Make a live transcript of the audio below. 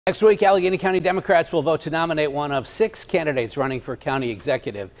Next week, Allegheny County Democrats will vote to nominate one of 6 candidates running for county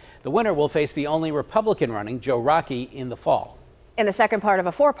executive. The winner will face the only Republican running, Joe Rockey, in the fall. In the second part of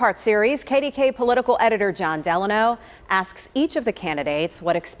a 4-part series, KDKA political editor John Delano asks each of the candidates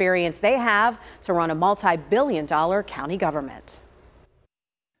what experience they have to run a multi-billion-dollar county government.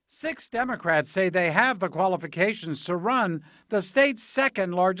 6 Democrats say they have the qualifications to run the state's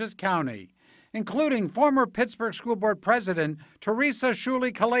second largest county, including former Pittsburgh School Board President Teresa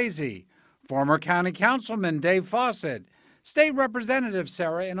Shuley-Kalezi, former County Councilman Dave Fawcett, State Representative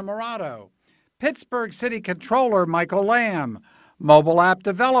Sarah Innamorato, Pittsburgh City Controller Michael Lamb, mobile app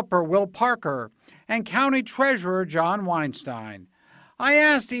developer Will Parker, and County Treasurer John Weinstein. I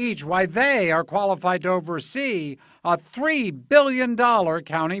asked each why they are qualified to oversee a $3 billion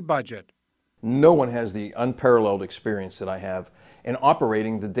county budget. No one has the unparalleled experience that I have in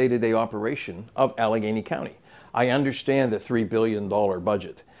operating the day-to-day operation of Allegheny County. I understand the $3 billion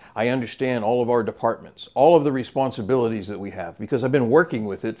budget. I understand all of our departments, all of the responsibilities that we have, because I've been working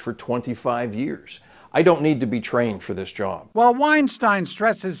with it for 25 years. I don't need to be trained for this job. While Weinstein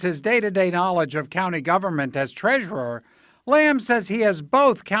stresses his day-to-day knowledge of county government as treasurer, Lamb says he has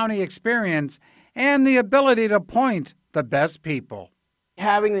both county experience and the ability to appoint the best people.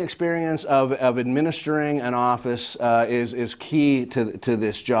 Having the experience of administering an office is key to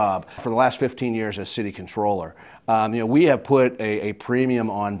this job. For the last 15 years as city controller, we have put a premium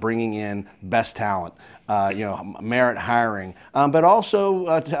on bringing in best talent, merit hiring, but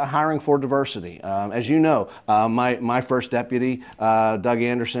also hiring for diversity. As you know, my first deputy, Doug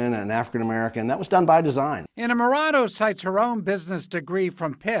Anderson, an African American, that was done by design. Innamorato cites her own business degree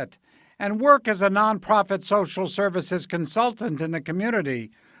from Pitt and work as a nonprofit social services consultant in the community,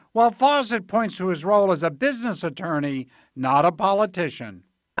 while Fawcett points to his role as a business attorney, not a politician.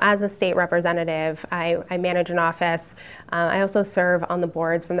 As a state representative, I manage an office. I also serve on the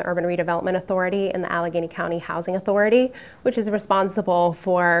boards from the Urban Redevelopment Authority and the Allegheny County Housing Authority, which is responsible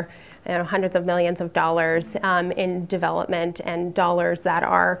for hundreds of millions of dollars in development and dollars that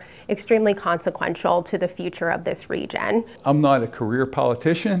are extremely consequential to the future of this region. I'm not a career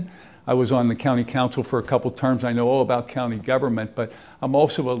politician. I was on the county council for a couple terms. I know all about county government, but I'm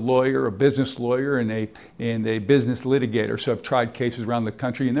also a lawyer, a business lawyer, and a business litigator. So I've tried cases around the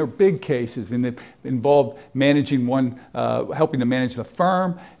country, and they're big cases, and they've involved managing helping to manage the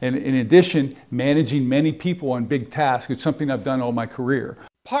firm, and in addition, managing many people on big tasks. It's something I've done all my career.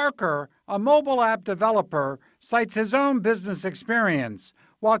 Parker, a mobile app developer, cites his own business experience,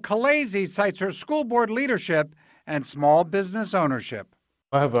 while Kalezi cites her school board leadership and small business ownership.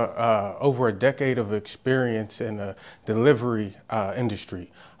 I have over a decade of experience in the delivery industry.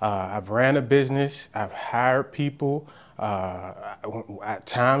 I've ran a business, I've hired people. At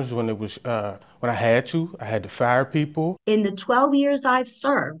times when I had to fire people. In the 12 years I've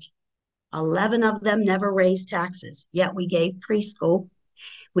served, 11 of them never raised taxes, yet we gave preschool.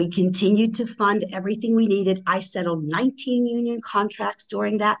 We continued to fund everything we needed. I settled 19 union contracts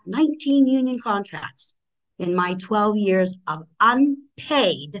during that, 19 union contracts. In my 12 years of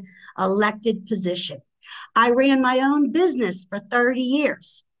unpaid elected position. I ran my own business for 30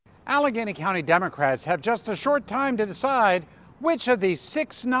 years. Allegheny County Democrats have just a short time to decide which of these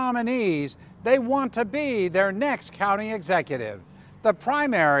 6 nominees they want to be their next county executive. The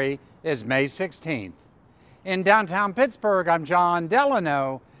primary is May 16th. In downtown Pittsburgh, I'm John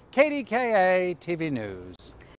Delano, KDKA-TV News.